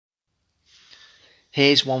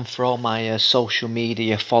Here's one for all my social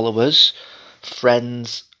media followers,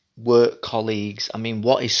 friends, work colleagues. I mean,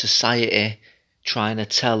 what is society trying to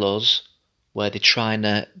tell us where they're trying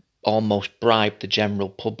to almost bribe the general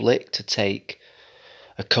public to take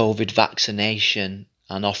a COVID vaccination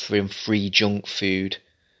and offering free junk food?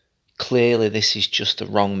 Clearly, this is just the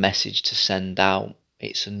wrong message to send out.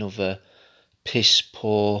 It's another piss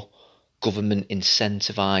poor government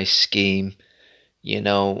incentivized scheme. You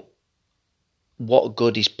know, what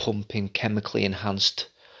good is pumping chemically enhanced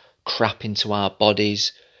crap into our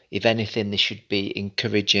bodies? If anything, they should be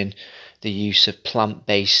encouraging the use of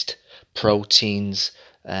plant-based proteins,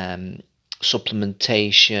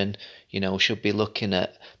 supplementation. Should be looking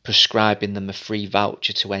at prescribing them a free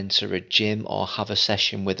voucher to enter a gym or have a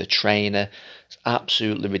session with a trainer. It's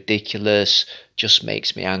absolutely ridiculous, just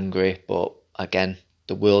makes me angry. But again,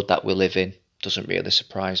 the world that we live in doesn't really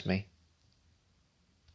surprise me.